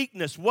your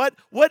weakness? What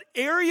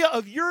area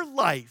of your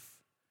life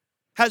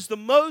has the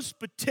most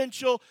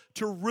potential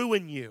to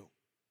ruin you?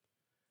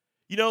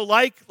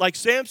 Like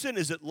Samson,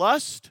 is it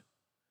lust?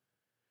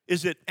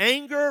 Is it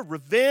anger,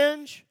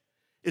 revenge?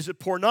 Is it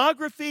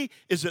pornography?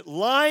 Is it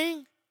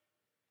lying?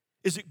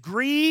 Is it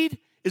greed?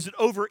 Is it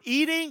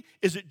overeating?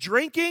 Is it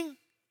drinking?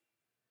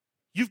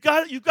 You've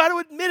got to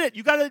admit it.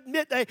 You've got to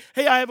admit that,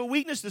 hey, I have a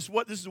weakness. This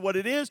is what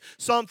it is.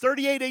 Psalm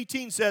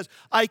 38:18 says,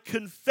 I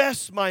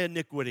confess my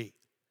iniquity.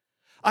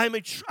 I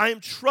am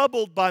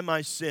troubled by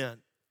my sin.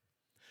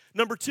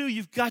 Number two,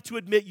 you've got to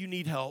admit you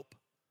need help.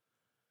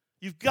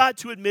 You've got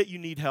to admit you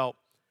need help.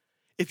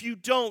 If you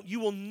don't, you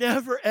will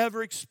never,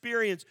 ever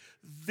experience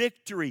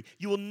victory.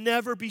 You will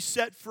never be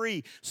set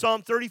free.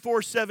 Psalm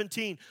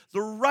 34:17, the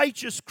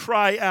righteous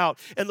cry out,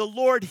 and the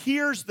Lord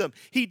hears them.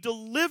 He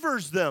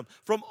delivers them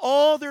from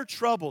all their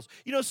troubles.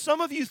 You know, some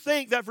of you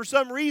think that for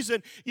some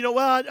reason, well,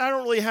 I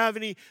don't really have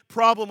any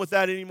problem with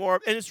that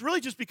anymore. And it's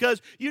really just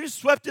because you just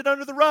swept it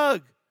under the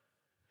rug.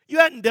 You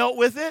hadn't dealt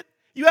with it.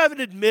 You haven't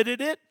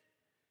admitted it.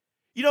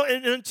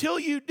 And until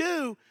you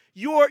do,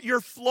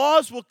 your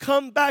flaws will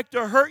come back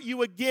to hurt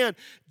you again,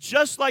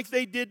 just like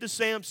they did to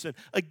Samson,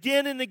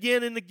 again and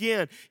again and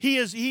again. He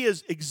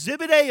is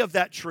exhibit A of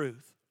that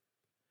truth.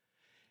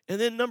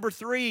 And then number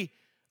three,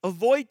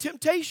 avoid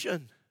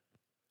temptation.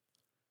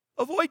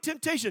 Avoid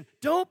temptation.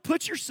 Don't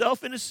put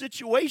yourself into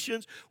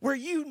situations where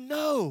you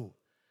know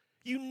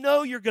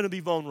you're going to be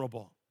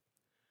vulnerable.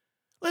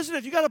 Listen,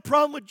 if you got a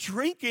problem with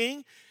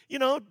drinking,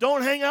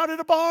 don't hang out at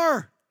a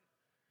bar.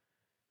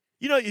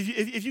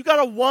 If you got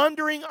a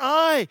wandering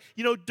eye,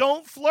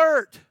 don't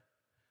flirt.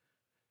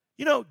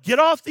 Get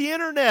off the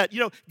internet.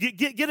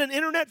 Get an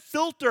internet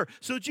filter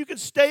so that you can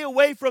stay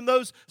away from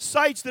those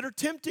sites that are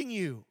tempting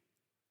you.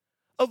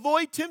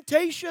 Avoid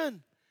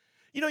temptation.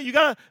 You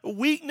got a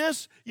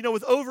weakness,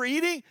 with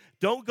overeating.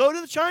 Don't go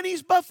to the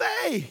Chinese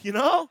buffet,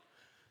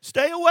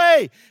 Stay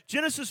away.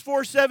 Genesis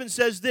 4:7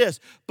 says this,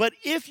 but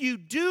if you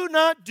do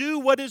not do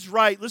what is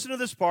right, listen to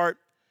this part,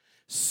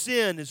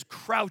 sin is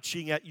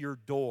crouching at your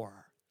door.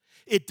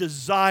 It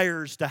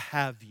desires to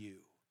have you,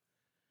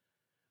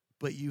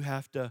 but you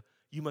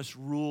must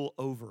rule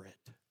over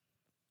it.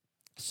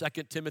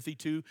 2 Timothy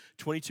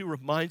 2:22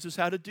 reminds us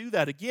how to do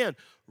that. Again,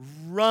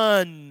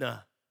 run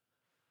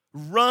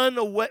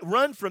away,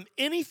 run from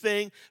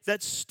anything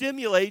that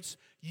stimulates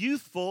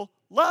youthful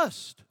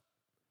lust.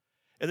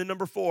 And then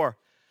number 4,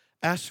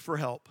 ask for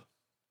help.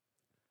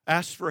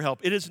 Ask for help.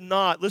 It's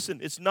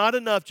not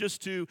enough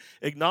just to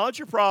acknowledge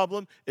your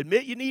problem,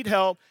 admit you need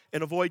help,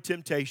 and avoid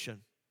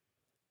temptation.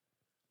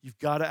 You've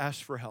got to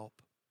ask for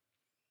help.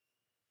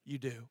 You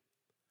do.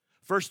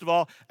 First of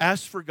all,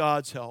 ask for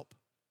God's help.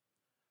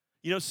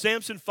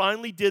 Samson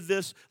finally did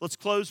this. Let's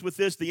close with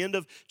this. The end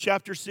of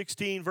chapter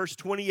 16, verse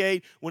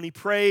 28, when he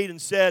prayed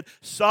and said,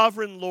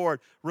 Sovereign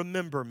Lord,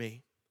 remember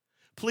me.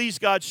 Please,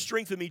 God,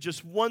 strengthen me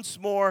just once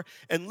more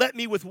and let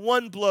me with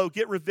one blow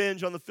get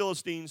revenge on the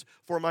Philistines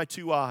for my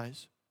 2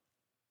 eyes.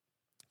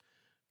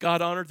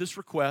 God honored this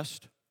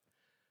request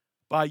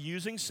by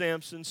using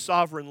Samson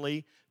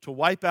sovereignly to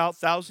wipe out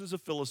thousands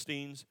of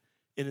Philistines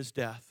in his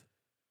death.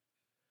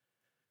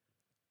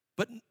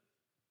 But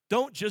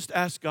don't just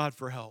ask God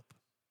for help.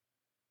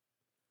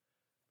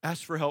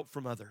 Ask for help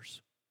from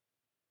others.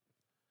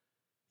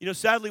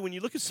 Sadly, when you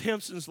look at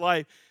Samson's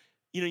life,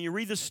 you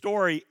read the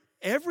story,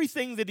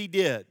 everything that he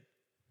did,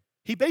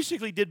 he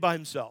basically did by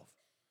himself.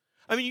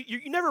 I mean,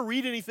 you never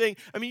read anything.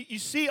 I mean, you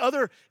see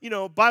other,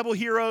 Bible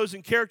heroes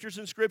and characters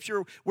in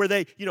Scripture where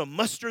they,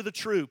 muster the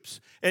troops.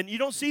 And you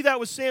don't see that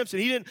with Samson.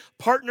 He didn't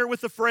partner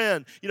with a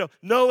friend,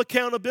 no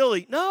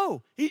accountability.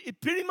 No, he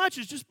pretty much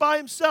is just by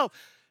himself.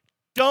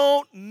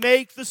 Don't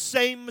make the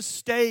same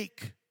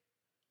mistake.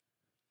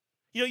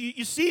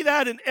 You see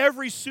that in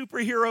every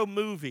superhero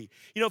movie.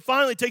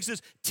 Finally it takes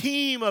this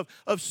team of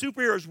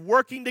superheroes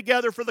working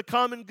together for the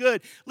common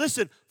good.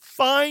 Listen,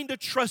 find a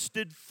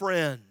trusted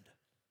friend.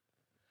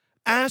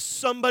 Ask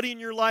somebody in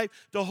your life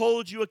to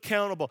hold you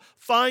accountable.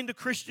 Find a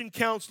Christian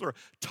counselor.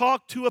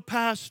 Talk to a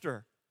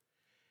pastor.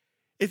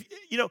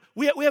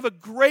 We have a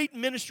great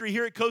ministry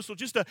here at Coastal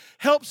just to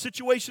help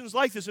situations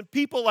like this and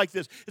people like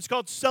this. It's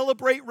called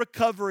Celebrate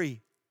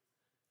Recovery.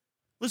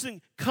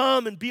 Listen,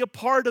 come and be a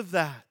part of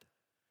that.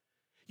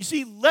 You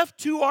see,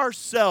 left to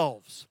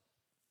ourselves,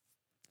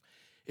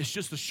 it's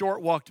just a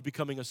short walk to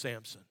becoming a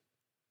Samson.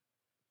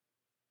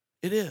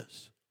 It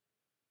is.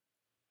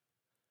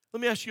 Let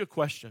me ask you a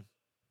question.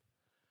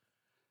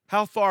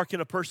 How far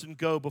can a person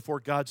go before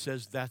God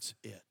says that's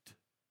it?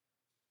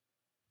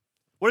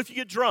 What if you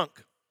get drunk?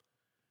 Is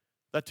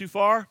that too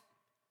far?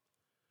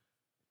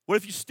 What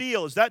if you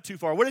steal? Is that too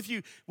far? What if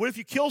you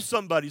kill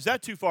somebody? Is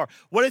that too far?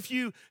 What if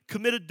you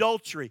commit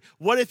adultery?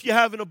 What if you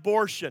have an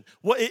abortion?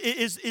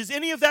 Is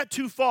any of that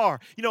too far?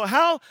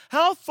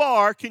 How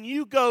far can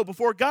you go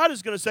before God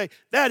is going to say,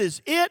 that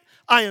is it,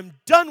 I am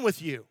done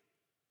with you?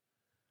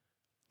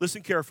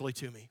 Listen carefully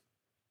to me.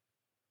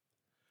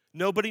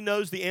 Nobody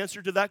knows the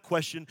answer to that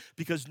question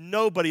because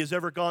nobody has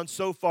ever gone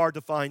so far to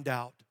find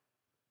out.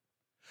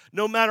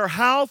 No matter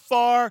how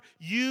far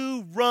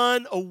you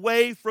run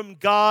away from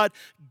God,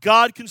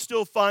 God can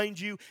still find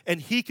you and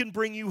He can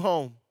bring you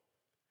home.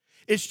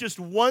 It's just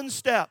one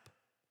step.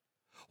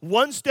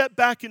 One step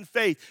back in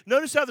faith.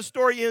 Notice how the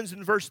story ends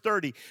in verse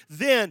 30.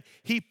 Then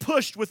he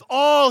pushed with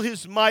all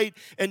his might,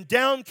 and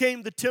down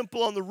came the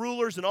temple on the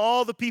rulers and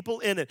all the people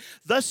in it.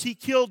 Thus he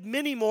killed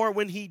many more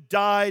when he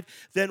died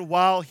than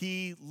while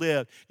he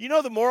lived. You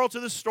know the moral to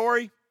this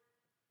story?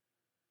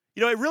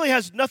 You know, it really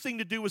has nothing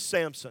to do with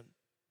Samson.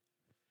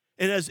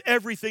 It has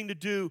everything to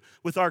do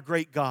with our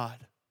great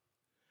God.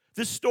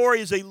 This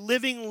story is a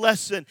living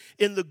lesson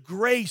in the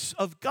grace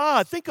of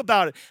God. Think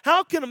about it.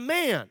 How can a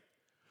man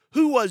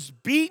who was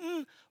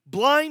beaten,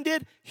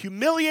 blinded,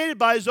 humiliated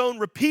by his own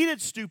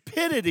repeated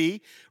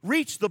stupidity,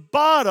 reach the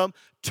bottom,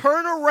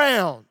 turn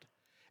around,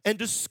 and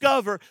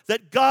discover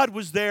that God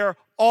was there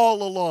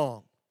all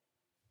along?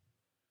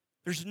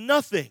 There's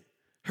nothing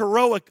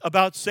heroic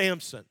about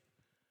Samson.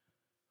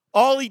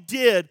 All he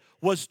did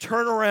was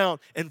turn around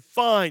and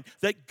find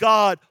that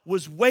God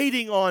was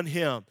waiting on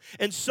him.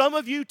 And some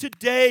of you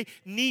today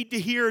need to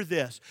hear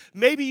this.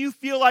 Maybe you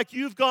feel like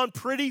you've gone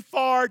pretty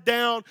far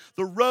down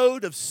the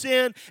road of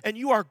sin and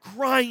you are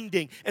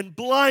grinding and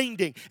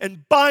blinding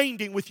and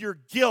binding with your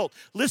guilt.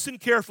 Listen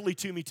carefully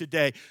to me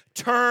today.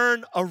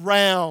 Turn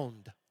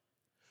around.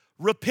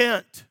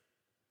 Repent.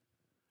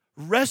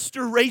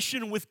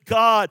 Restoration with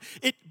God.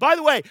 By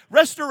the way,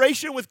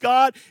 restoration with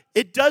God,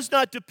 it does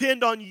not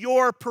depend on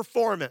your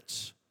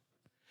performance.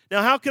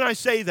 Now, how can I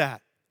say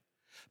that?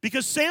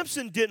 Because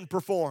Samson didn't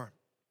perform.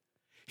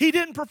 He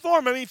didn't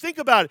perform. I mean, think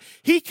about it.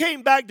 He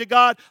came back to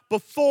God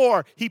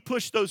before he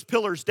pushed those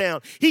pillars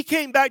down. He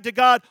came back to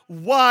God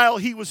while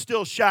he was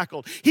still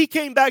shackled. He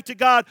came back to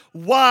God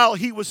while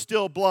he was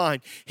still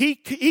blind. He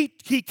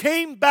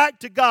came back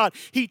to God.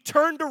 He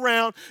turned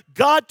around.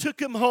 God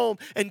took him home,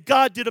 and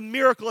God did a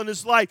miracle in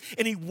his life.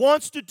 And he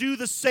wants to do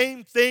the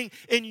same thing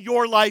in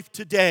your life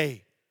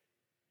today.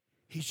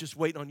 He's just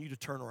waiting on you to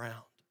turn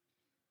around.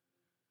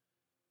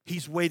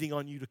 He's waiting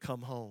on you to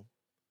come home.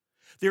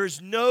 There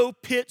is no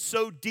pit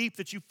so deep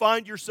that you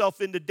find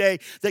yourself in today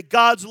that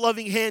God's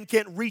loving hand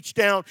can't reach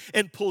down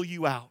and pull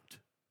you out.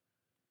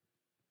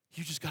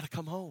 You just got to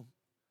come home.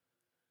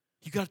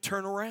 You got to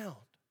turn around.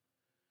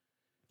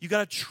 You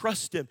got to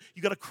trust him.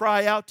 You got to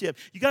cry out to him.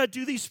 You got to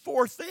do these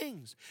 4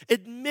 things.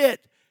 Admit,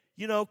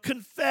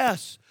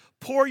 confess,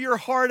 pour your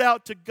heart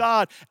out to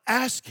God,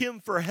 ask him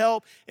for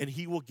help, and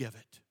he will give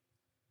it.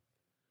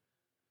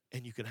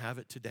 And you can have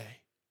it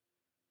today.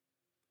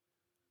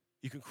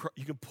 You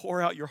can pour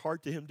out your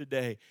heart to him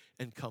today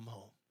and come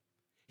home.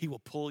 He will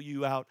pull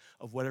you out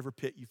of whatever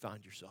pit you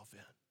find yourself in.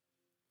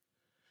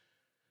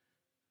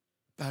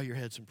 Bow your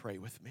heads and pray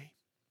with me.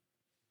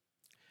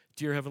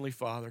 Dear Heavenly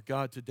Father,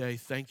 God, today,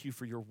 thank you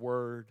for your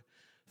word.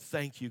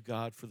 Thank you,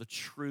 God, for the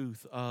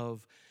truth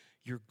of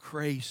your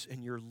grace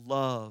and your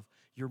love,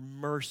 your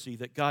mercy,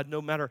 that, God,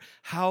 no matter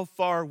how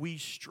far we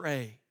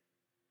stray,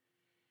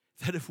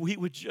 that if we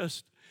would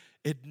just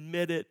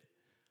admit it,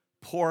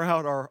 pour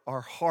out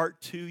our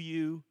heart to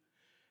you,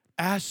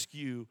 ask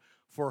you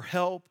for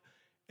help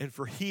and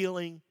for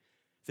healing,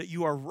 that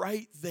you are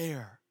right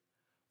there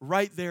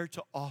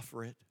to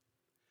offer it.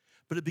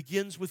 But it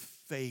begins with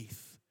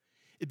faith.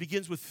 It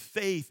begins with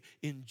faith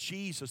in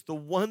Jesus, the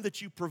one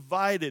that you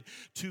provided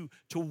to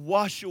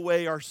wash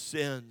away our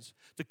sins,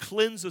 to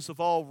cleanse us of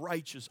all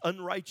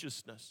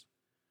unrighteousness.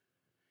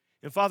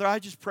 And Father, I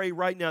just pray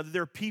right now that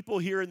there are people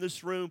here in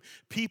this room,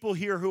 people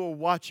here who are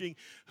watching,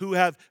 who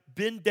have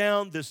been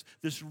down this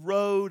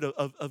road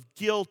of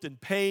guilt and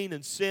pain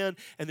and sin,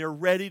 and they're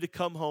ready to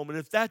come home. And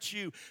if that's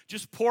you,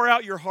 just pour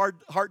out your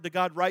heart to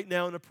God right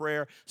now in a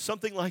prayer,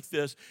 something like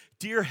this.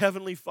 Dear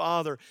Heavenly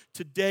Father,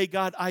 today,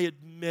 God, I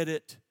admit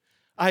it.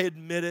 I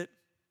admit it.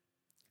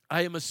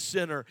 I am a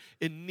sinner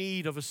in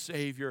need of a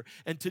Savior.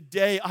 And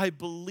today I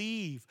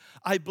believe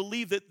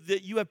that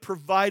you have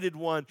provided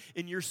one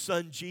in your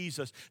Son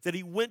Jesus, that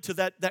he went to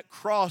that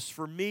cross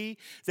for me,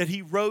 that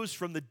he rose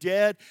from the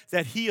dead,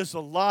 that he is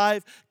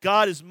alive.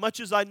 God, as much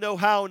as I know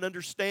how and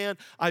understand,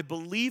 I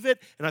believe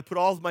it, and I put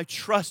all of my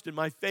trust and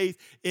my faith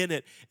in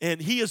it.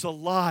 And he is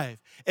alive.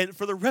 And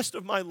for the rest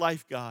of my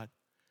life, God,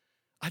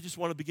 I just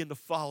want to begin to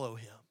follow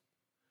him.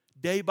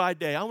 Day by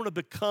day, I want to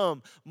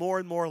become more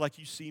and more like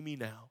you see me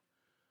now.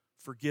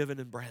 Forgiven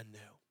and brand new.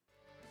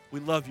 We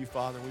love you,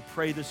 Father. We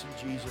pray this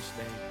in Jesus'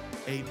 name.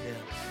 Amen.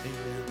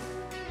 Amen.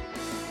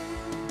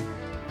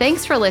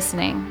 Thanks for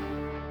listening.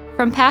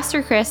 From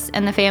Pastor Chris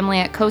and the family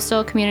at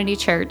Coastal Community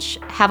Church,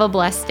 have a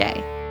blessed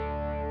day.